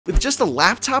With just a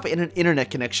laptop and an internet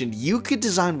connection, you could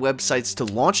design websites to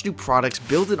launch new products,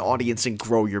 build an audience, and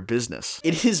grow your business.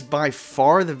 It is by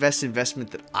far the best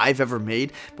investment that I've ever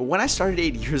made, but when I started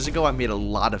 8 years ago, I made a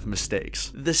lot of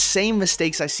mistakes. The same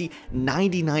mistakes I see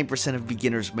 99% of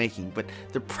beginners making, but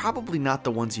they're probably not the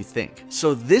ones you think.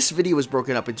 So this video is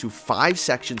broken up into 5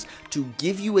 sections to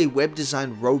give you a web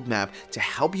design roadmap to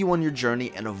help you on your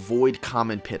journey and avoid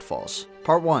common pitfalls.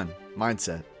 Part 1.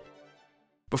 Mindset.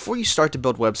 Before you start to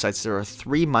build websites, there are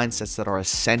 3 mindsets that are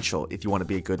essential if you want to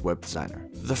be a good web designer.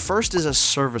 The first is a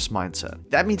service mindset.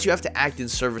 That means you have to act in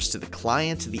service to the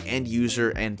client, to the end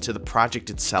user, and to the project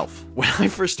itself. When I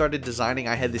first started designing,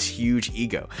 I had this huge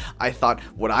ego. I thought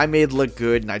what I made looked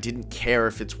good and I didn't care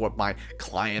if it's what my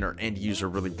client or end user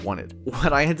really wanted.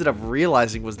 What I ended up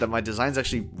realizing was that my designs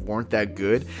actually weren't that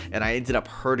good and I ended up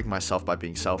hurting myself by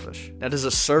being selfish. Now, does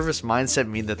a service mindset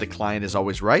mean that the client is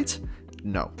always right?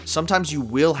 No. Sometimes you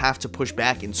will have to push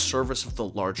back in service of the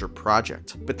larger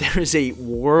project. But there is a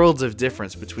world of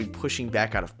difference between pushing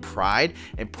back out of pride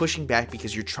and pushing back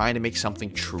because you're trying to make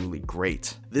something truly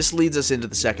great. This leads us into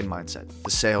the second mindset,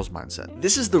 the sales mindset.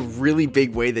 This is the really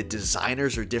big way that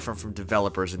designers are different from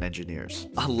developers and engineers.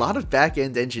 A lot of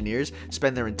back-end engineers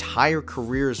spend their entire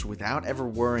careers without ever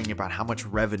worrying about how much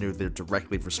revenue they're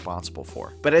directly responsible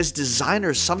for. But as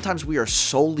designers, sometimes we are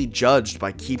solely judged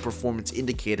by key performance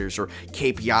indicators or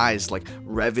KPIs like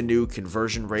revenue,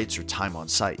 conversion rates, or time on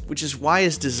site, which is why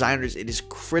as designers it is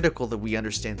critical that we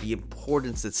understand the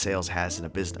importance that sales has in a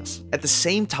business. At the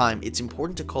same time, it's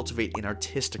important to cultivate an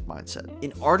artistic mindset.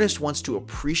 An artist wants to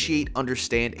appreciate,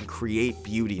 understand, and create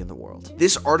beauty in the world.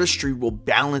 This artistry will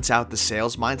balance out the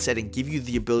sales mindset and give you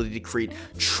the ability to create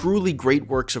truly great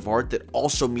works of art that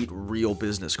also meet real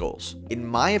business goals. In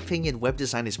my opinion, web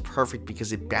design is perfect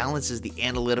because it balances the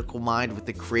analytical mind with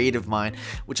the creative mind,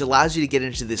 which allows you to get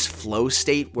into this flow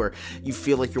state where you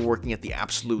feel like you're working at the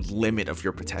absolute limit of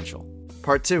your potential.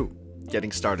 Part 2.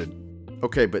 Getting started.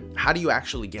 Okay, but how do you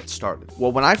actually get started?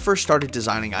 Well, when I first started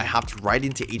designing, I hopped right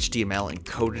into HTML and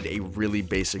coded a really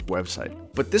basic website.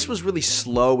 But this was really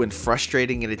slow and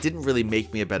frustrating, and it didn't really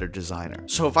make me a better designer.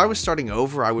 So if I was starting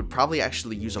over, I would probably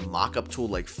actually use a mockup tool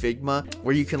like Figma,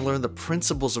 where you can learn the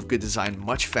principles of good design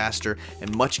much faster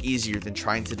and much easier than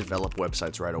trying to develop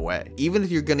websites right away. Even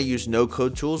if you're going to use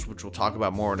no-code tools, which we'll talk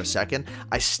about more in a second,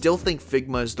 I still think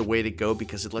Figma is the way to go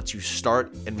because it lets you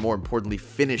start and, more importantly,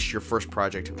 finish your first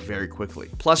project very quickly.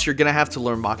 Plus, you're going to have to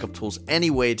learn mockup tools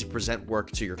anyway to present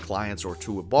work to your clients or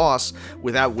to a boss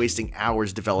without wasting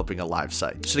hours developing a live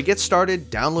site. So to get started,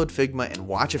 download Figma and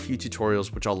watch a few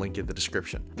tutorials, which I'll link in the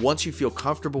description. Once you feel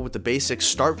comfortable with the basics,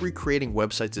 start recreating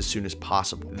websites as soon as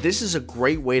possible. This is a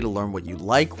great way to learn what you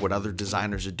like, what other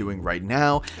designers are doing right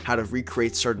now, how to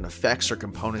recreate certain effects or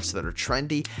components that are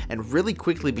trendy, and really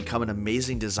quickly become an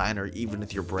amazing designer even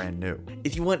if you're brand new.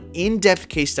 If you want in-depth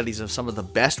case studies of some of the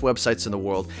best websites in the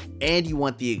world, and you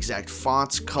want the exact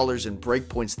fonts, colors, and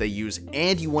breakpoints they use,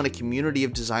 and you want a community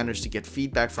of designers to get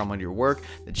feedback from on your work,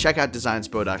 then check out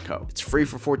designspo.co. It's free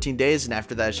for 14 days, and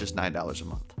after that, it's just $9 a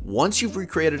month. Once you've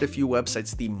recreated a few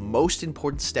websites, the most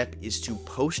important step is to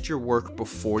post your work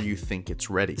before you think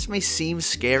it's ready. This may seem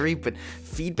scary, but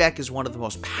feedback is one of the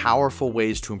most powerful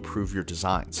ways to improve your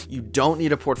designs. You don't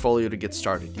need a portfolio to get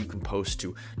started. You can post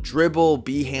to Dribbble,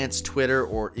 Behance, Twitter,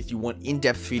 or if you want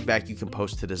in-depth feedback, you can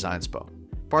post to Designspo.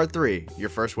 Part 3. Your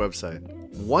first website.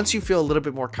 Once you feel a little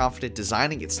bit more confident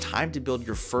designing, it's time to build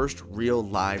your first real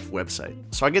live website.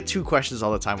 So I get 2 questions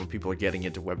all the time when people are getting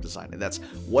into web design, and that's,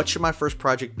 what should my first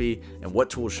project be and what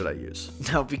tools should I use?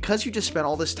 Now, because you just spent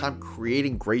all this time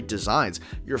creating great designs,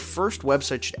 your first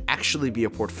website should actually be a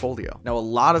portfolio. Now, a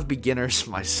lot of beginners,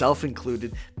 myself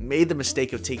included, made the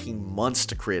mistake of taking months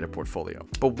to create a portfolio.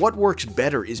 But what works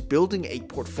better is building a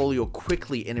portfolio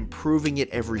quickly and improving it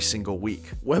every single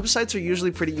week. Websites are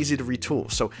usually pretty easy to retool,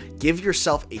 so give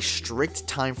yourself a strict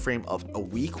time frame of a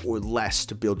week or less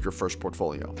to build your first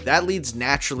portfolio. That leads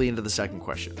naturally into the second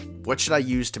question. What should I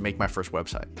use to make my first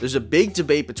website? There's a big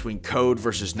debate between code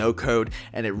versus no code,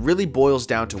 and it really boils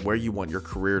down to where you want your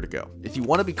career to go. If you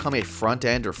want to become a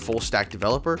front-end or full-stack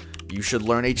developer, you should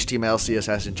learn HTML,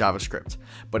 CSS, and JavaScript.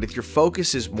 But if your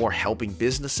focus is more helping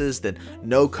businesses, then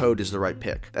no code is the right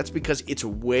pick. That's because it's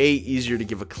way easier to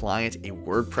give a client a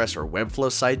WordPress or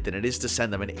Webflow site than it is to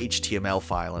send them an HTML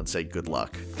file and say good luck.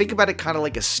 luck. Think about it kind of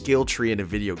like a skill tree in a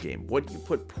video game. What you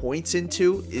put points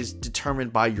into is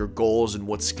determined by your goals and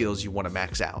what skills you want to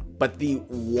max out. But the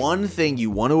one thing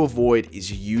you want to avoid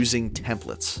is using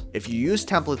templates. If you use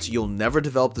templates, you'll never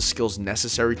develop the skills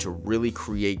necessary to really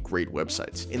create great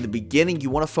websites. In the beginning, you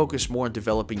want to focus more on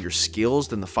developing your skills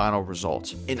than the final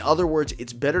results. In other words,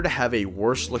 it's better to have a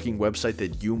worse looking website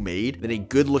that you made than a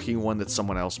good looking one that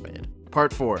someone else made.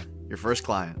 Part 4, your first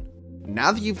client.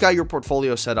 Now that you've got your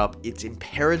portfolio set up, it's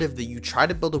imperative that you try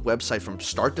to build a website from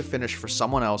start to finish for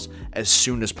someone else as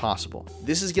soon as possible.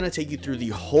 This is going to take you through the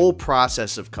whole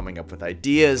process of coming up with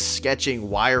ideas, sketching,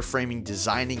 wireframing,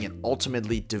 designing, and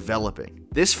ultimately developing.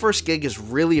 This first gig is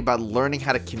really about learning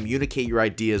how to communicate your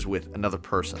ideas with another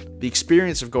person. The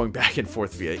experience of going back and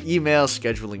forth via email,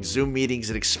 scheduling Zoom meetings,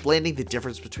 and explaining the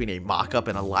difference between a mock-up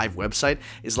and a live website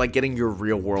is like getting your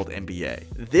real-world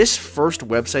MBA. This first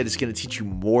website is going to teach you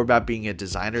more about being a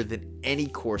designer than any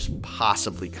course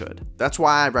possibly could. That's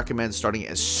why I recommend starting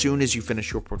as soon as you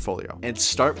finish your portfolio, and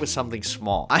start with something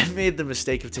small. I made the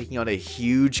mistake of taking on a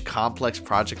huge, complex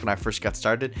project when I first got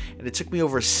started, and it took me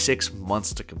over 6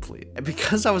 months to complete. And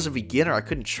because I was a beginner, I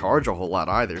couldn't charge a whole lot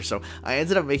either, so I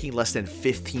ended up making less than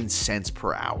 15 cents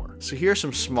per hour. So here are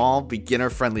some small,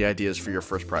 beginner-friendly ideas for your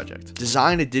first project.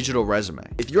 Design a digital resume.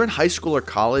 If you're in high school or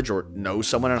college, or know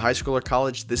someone in high school or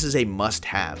college, this is a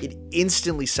must-have. It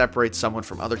instantly separates someone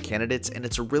from other candidates, and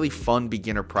it's a really fun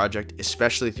beginner project,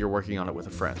 especially if you're working on it with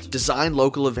a friend. Design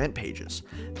local event pages.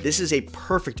 This is a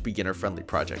perfect beginner-friendly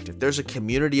project. If there's a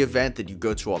community event that you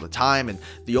go to all the time, and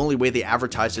the only way they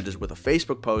advertise it is with a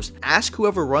Facebook post, ask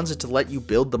whoever runs it to let you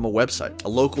build them a website, a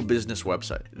local business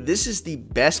website. This is the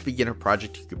best beginner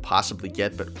project you could possibly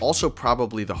get, but also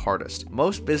probably the hardest.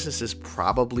 Most businesses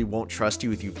probably won't trust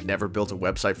you if you've never built a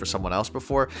website for someone else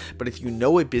before, but if you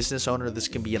know a business owner, this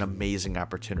can be an amazing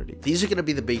opportunity. These are going to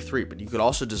be the big three, but you could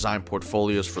also design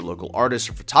portfolios for local artists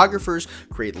or photographers,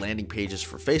 create landing pages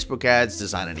for Facebook ads,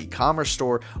 design an e-commerce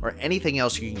store, or anything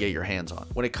else you can get your hands on.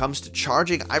 When it comes to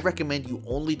charging, I recommend you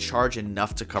only charge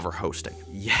enough to cover hosting.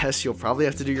 Yes, you'll probably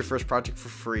have to do your first project for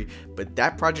free, but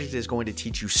that project is going to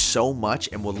teach you so much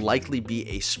and will likely be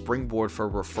a springboard for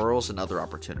referrals and other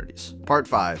opportunities. Part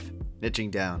 5, niching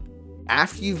down.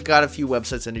 After you've got a few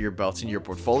websites under your belt and your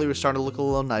portfolio is starting to look a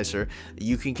little nicer,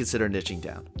 you can consider niching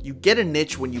down. You get a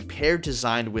niche when you pair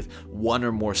design with one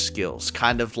or more skills,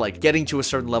 kind of like getting to a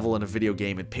certain level in a video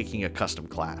game and picking a custom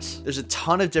class. There's a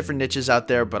ton of different niches out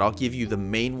there, but I'll give you the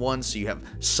main ones so you have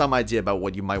some idea about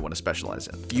what you might want to specialize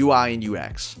in. UI and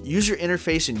UX. User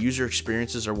interface and user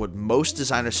experiences are what most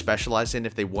designers specialize in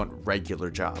if they want regular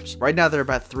jobs. Right now, there are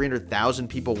about 300,000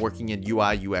 people working in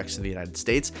UI UX in the United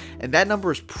States, and that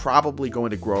number is probably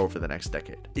going to grow over the next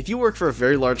decade. If you work for a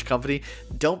very large company,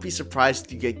 don't be surprised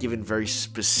if you get given very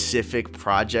specific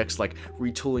projects like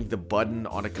retooling the button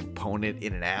on a component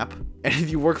in an app. And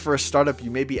if you work for a startup, you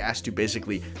may be asked to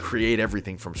basically create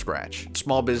everything from scratch.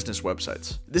 Small business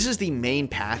websites. This is the main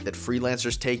path that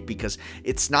freelancers take because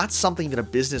it's not something that a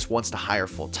business wants to hire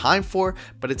full time for,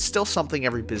 but it's still something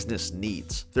every business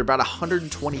needs. There are about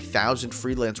 120,000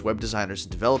 freelance web designers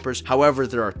and developers. However,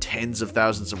 there are tens of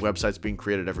thousands of websites being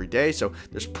created every day, so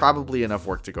there's probably enough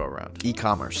work to go around.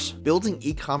 E-commerce. Building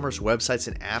e-commerce websites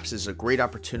and apps is a great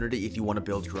opportunity if you want to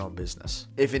build your own business.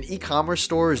 If an e-commerce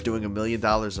store is doing $1 million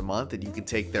a month and you can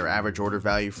take their average order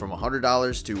value from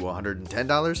 $100 to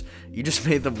 $110, you just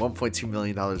made them $1.2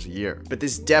 million a year. But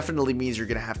this definitely means you're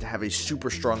going to have a super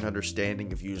strong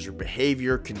understanding of user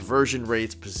behavior, conversion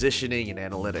rates, positioning, and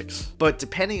analytics. But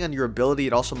depending on your ability,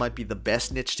 it also might be the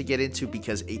best niche to get into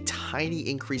because a tiny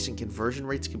increase in conversion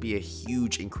rates can be a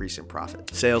huge increase in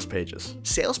profit. Sales pages.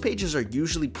 Sales pages are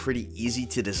usually pretty easy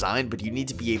to design, but you need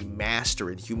to be a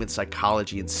master in human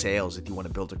psychology and sales if you want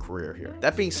to build a career here.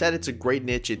 That being said, it's a great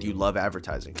niche if you love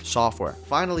advertising. Software.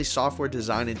 Finally, software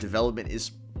design and development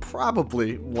is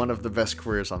probably one of the best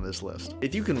careers on this list.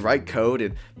 If you can write code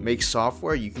and make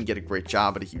software, you can get a great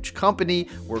job at a huge company,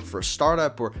 work for a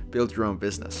startup, or build your own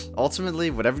business. Ultimately,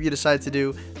 whatever you decide to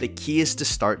do, the key is to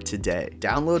start today.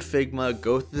 Download Figma,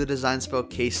 go through the DesignSpo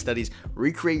case studies,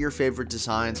 recreate your favorite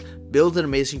designs, build an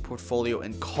amazing portfolio,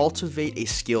 and cultivate a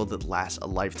skill that lasts a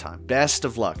lifetime. Best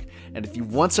of luck. And if you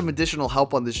want some additional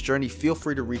help on this journey, feel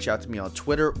free to reach out to me on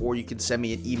Twitter, or you can send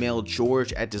me an email,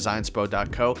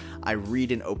 george@designspo.co. I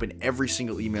read and open every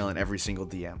single email and every single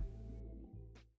DM.